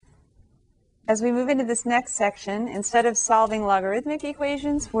As we move into this next section, instead of solving logarithmic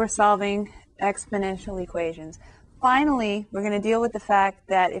equations, we're solving exponential equations. Finally, we're going to deal with the fact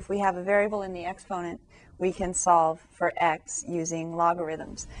that if we have a variable in the exponent, we can solve for x using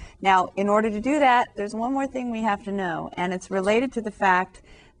logarithms. Now, in order to do that, there's one more thing we have to know, and it's related to the fact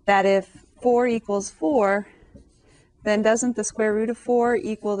that if 4 equals 4, then doesn't the square root of 4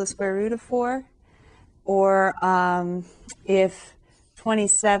 equal the square root of 4? Or if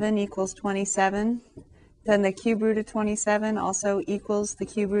 27 equals 27, then the cube root of 27 also equals the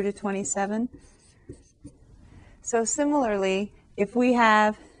cube root of 27. So similarly, if we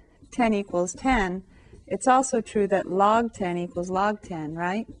have 10 equals 10, it's also true that log 10 equals log 10,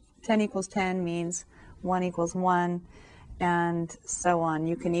 right? 10 equals 10 means 1 equals 1, and so on.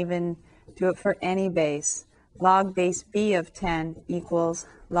 You can even do it for any base. Log base b of 10 equals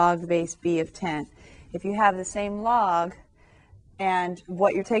log base b of 10. If you have the same log, and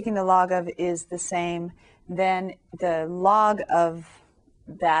what you're taking the log of is the same, then the log of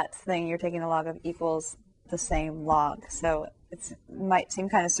that thing you're taking the log of equals the same log. So it might seem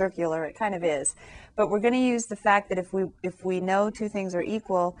kind of circular, it kind of is. But we're going to use the fact that if we know two things are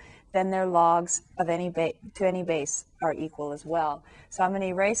equal, then their logs of any to any base are equal as well. So I'm going to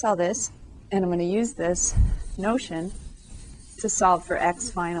erase all this, and I'm going to use this notion to solve for x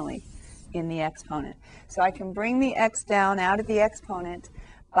finally in the exponent. So I can bring the x down out of the exponent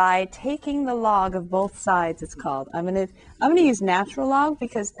by taking the log of both sides, it's called. I'm going to use natural log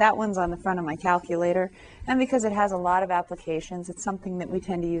because that one's on the front of my calculator, and because it has a lot of applications. It's something that we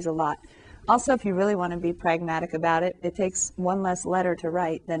tend to use a lot. Also, if you really want to be pragmatic about it, it takes one less letter to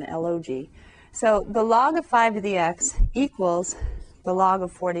write than log. So the log of 5 to the x equals the log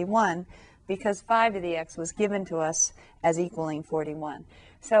of 41 because 5 to the x was given to us as equaling 41.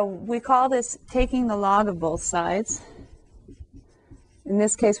 So we call this taking the log of both sides. In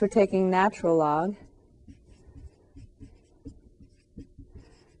this case, we're taking natural log.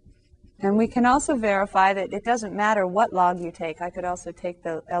 And we can also verify that it doesn't matter what log you take. I could also take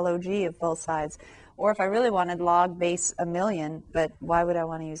the log of both sides. Or if I really wanted log base a million, but why would I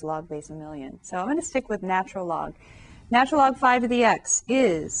want to use log base a million? So I'm going to stick with natural log. Natural log 5 to the x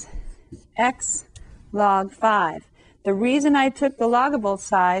is x log 5. The reason I took the log of both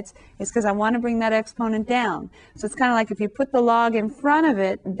sides is because I want to bring that exponent down. So it's kind of like if you put the log in front of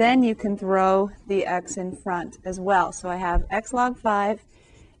it, then you can throw the x in front as well. So I have x log 5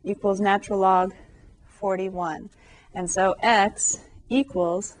 equals natural log 41. And so x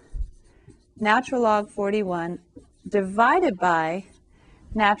equals natural log 41 divided by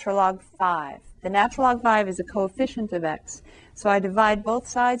natural log 5. The natural log 5 is a coefficient of x. So I divide both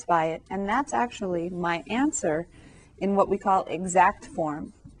sides by it, and that's actually my answer in what we call exact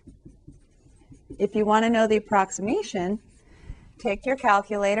form. If you want to know the approximation, take your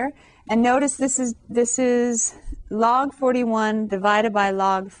calculator and notice this is log 41 divided by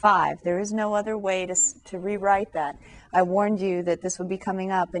log 5. There is no other way to rewrite that. I warned you that this would be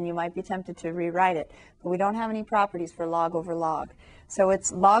coming up and you might be tempted to rewrite it, but we don't have any properties for log over log. So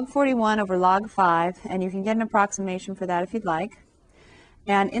it's log 41 over log 5, and you can get an approximation for that if you'd like.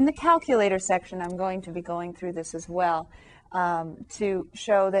 And in the calculator section, I'm going to be going through this as well to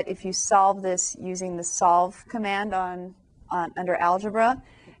show that if you solve this using the solve command under algebra,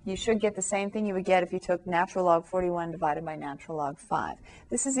 you should get the same thing you would get if you took natural log 41 divided by natural log 5.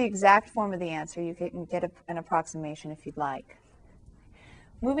 This is the exact form of the answer. You can get an approximation if you'd like.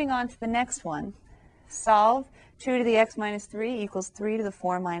 Moving on to the next one. Solve 2 to the x minus 3 equals 3 to the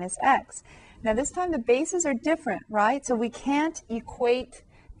 4 minus x. Now this time the bases are different, right? So we can't equate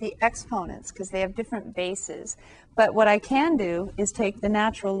the exponents because they have different bases. But what I can do is take the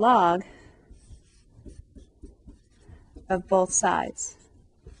natural log of both sides.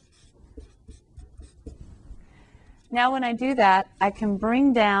 Now when I do that, I can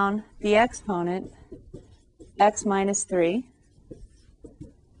bring down the exponent, x minus 3,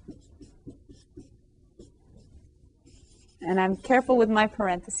 and I'm careful with my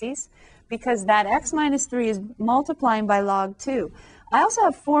parentheses because that x minus 3 is multiplying by log 2. I also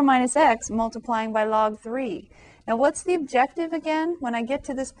have 4 minus x multiplying by log 3. Now what's the objective again? When I get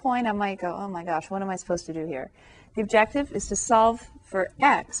to this point, I might go, oh my gosh, what am I supposed to do here? The objective is to solve for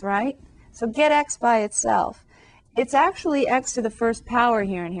x, right? So get x by itself. It's actually x to the first power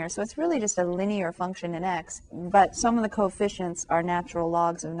here and here, so it's really just a linear function in x, but some of the coefficients are natural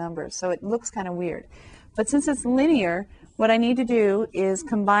logs of numbers, so it looks kind of weird. But since it's linear, what I need to do is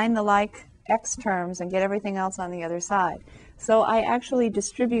combine the like x terms and get everything else on the other side. So I actually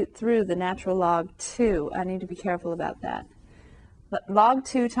distribute through the natural log 2. I need to be careful about that. Log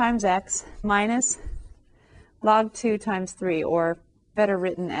 2 times x minus log 2 times 3, or better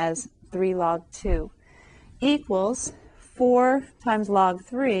written as 3 log 2, equals 4 times log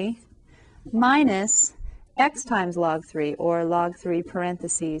 3 minus x times log 3, or log 3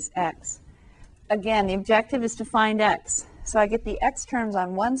 parentheses x. Again, the objective is to find x. So I get the x terms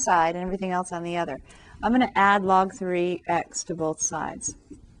on one side and everything else on the other. I'm going to add log 3x to both sides.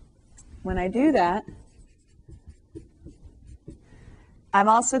 When I do that, I'm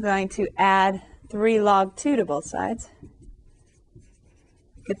also going to add 3 log 2 to both sides.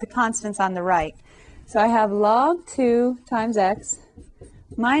 Get the constants on the right. So I have log 2 times x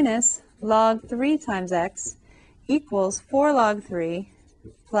minus log 3 times x equals 4 log 3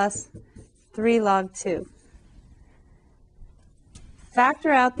 plus 3 log 2.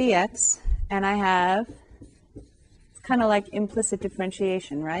 Factor out the x, and I have, it's kind of like implicit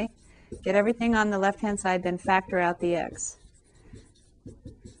differentiation, right? Get everything on the left-hand side, then factor out the x.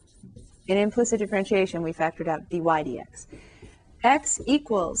 In implicit differentiation, we factored out dy dx. X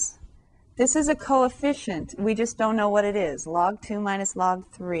equals, this is a coefficient, we just don't know what it is, log 2 minus log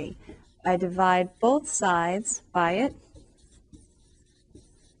 3. I divide both sides by it.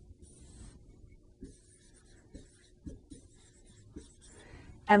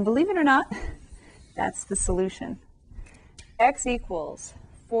 And believe it or not, that's the solution. X equals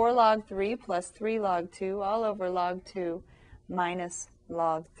 4 log 3 plus 3 log 2 all over log 2 minus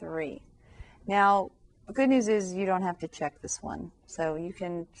log 3. Now, the good news is you don't have to check this one, so you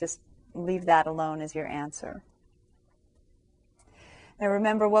can just leave that alone as your answer. Now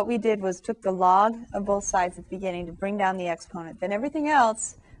remember, what we did was took the log of both sides at the beginning to bring down the exponent. Then everything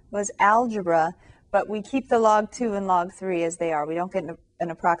else was algebra, but we keep the log 2 and log 3 as they are. We don't get an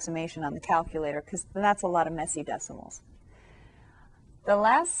approximation on the calculator, because then that's a lot of messy decimals. The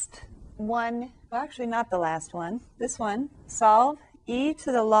last one, well, actually not the last one, this one, solve e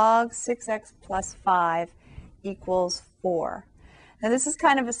to the log 6x plus 5 equals 4. Now this is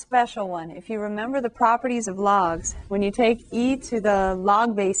kind of a special one. If you remember the properties of logs, when you take e to the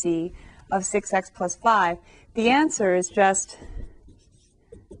log base e of 6x plus 5, the answer is just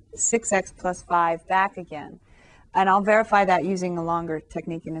 6x plus 5 back again. And I'll verify that using a longer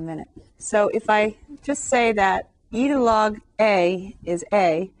technique in a minute. So if I just say that e to log a is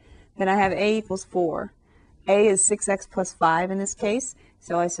a, then I have a equals 4. A is 6x plus 5 in this case,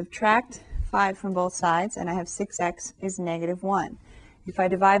 so I subtract 5 from both sides, and I have 6x is negative 1. If I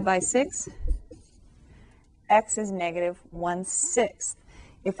divide by 6, x is negative 1/6.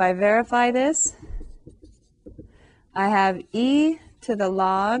 If I verify this, I have e to the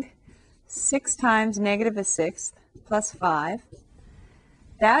log 6 times negative a sixth plus 5.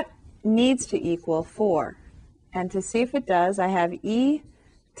 That needs to equal 4. And to see if it does, I have e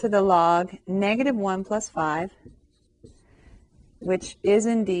to the log negative 1 plus 5, which is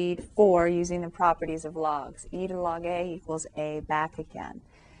indeed 4 using the properties of logs. E to the log a equals a back again.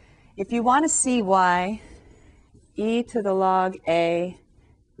 If you want to see why e to the log a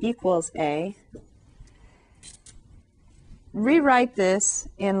equals a, rewrite this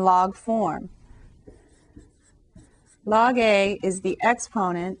in log form. Log a is the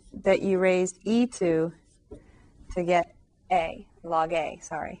exponent that you raised e to get a, log a,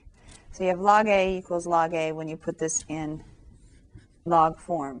 sorry. So you have log a equals log a when you put this in log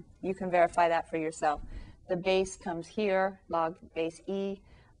form. You can verify that for yourself. The base comes here, log base e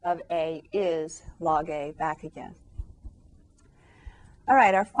of a is log a back again. All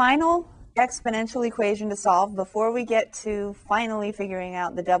right, our final exponential equation to solve before we get to finally figuring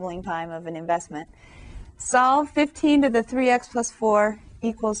out the doubling time of an investment. Solve 15 to the 3x plus 4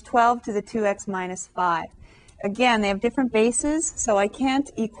 equals 12 to the 2x minus 5. Again, they have different bases, so I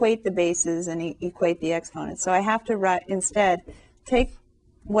can't equate the bases and equate the exponents. So I have to write, instead, take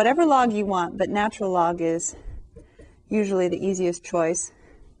whatever log you want, but natural log is usually the easiest choice.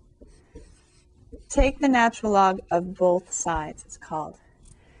 Take the natural log of both sides, it's called.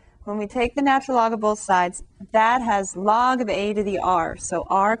 When we take the natural log of both sides, that has log of a to the r, so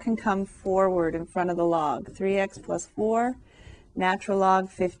r can come forward in front of the log. 3x plus 4, natural log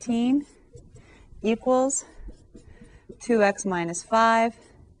 15 equals 2x minus 5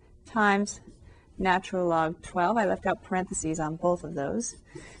 times natural log 12. I left out parentheses on both of those.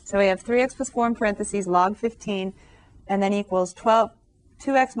 So we have 3x plus 4 in parentheses, log 15, and then equals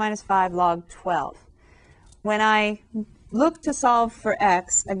 2x minus 5 log 12. When I look to solve for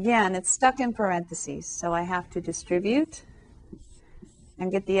x, again, it's stuck in parentheses, so I have to distribute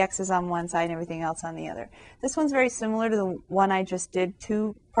and get the x's on one side and everything else on the other. This one's very similar to the one I just did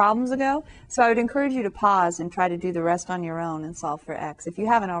 2 problems ago, so I would encourage you to pause and try to do the rest on your own and solve for x if you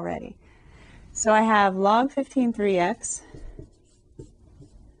haven't already. So I have log 15 3x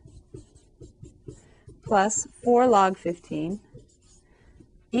plus 4 log 15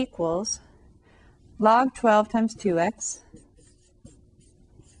 equals log 12 times 2x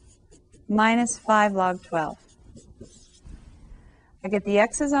minus 5 log 12. I get the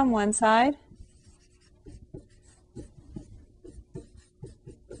x's on one side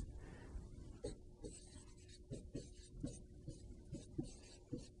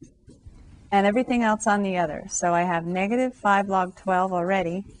and everything else on the other. So I have negative 5 log 12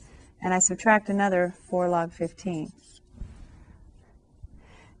 already, and I subtract another 4 log 15.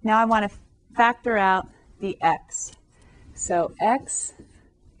 Now I want to factor out the x. So x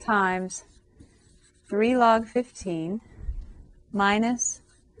times 3 log 15 minus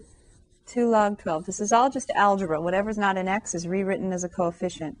 2 log 12. This is all just algebra. Whatever's not an x is rewritten as a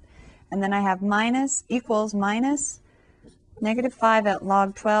coefficient. And then I have minus equals minus negative 5 at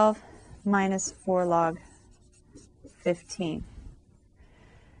log 12 minus 4 log 15.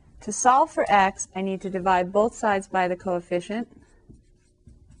 To solve for x, I need to divide both sides by the coefficient.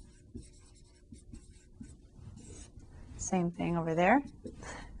 Same thing over there.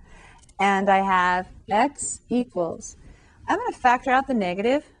 And I have x equals, I'm going to factor out the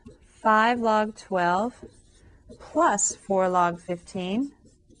negative, 5 log 12 plus 4 log 15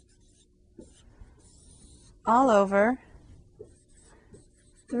 all over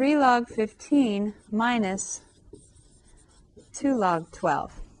 3 log 15 minus 2 log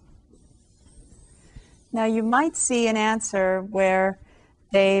 12. Now you might see an answer where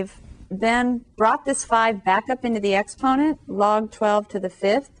they've then brought this 5 back up into the exponent, log 12 to the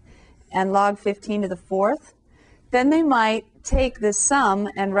 5th and log 15 to the 4th. Then they might take this sum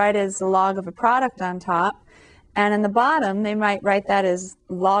and write it as the log of a product on top. And in the bottom, they might write that as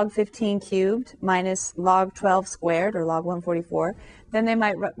log 15 cubed minus log 12 squared, or log 144. Then they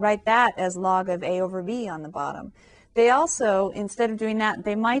might write that as log of a over b on the bottom. They also, instead of doing that,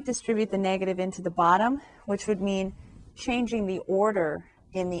 they might distribute the negative into the bottom, which would mean changing the order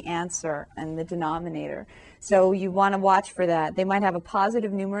in the answer and the denominator. So you want to watch for that. They might have a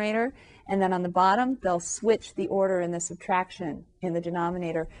positive numerator, and then on the bottom, they'll switch the order in the subtraction in the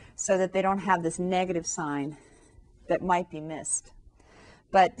denominator so that they don't have this negative sign that might be missed.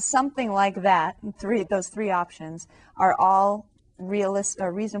 But something like that, those three options, are all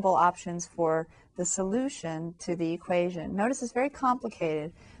reasonable options for the solution to the equation. Notice it's very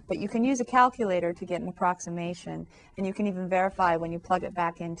complicated, but you can use a calculator to get an approximation, and you can even verify when you plug it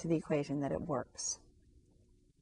back into the equation that it works.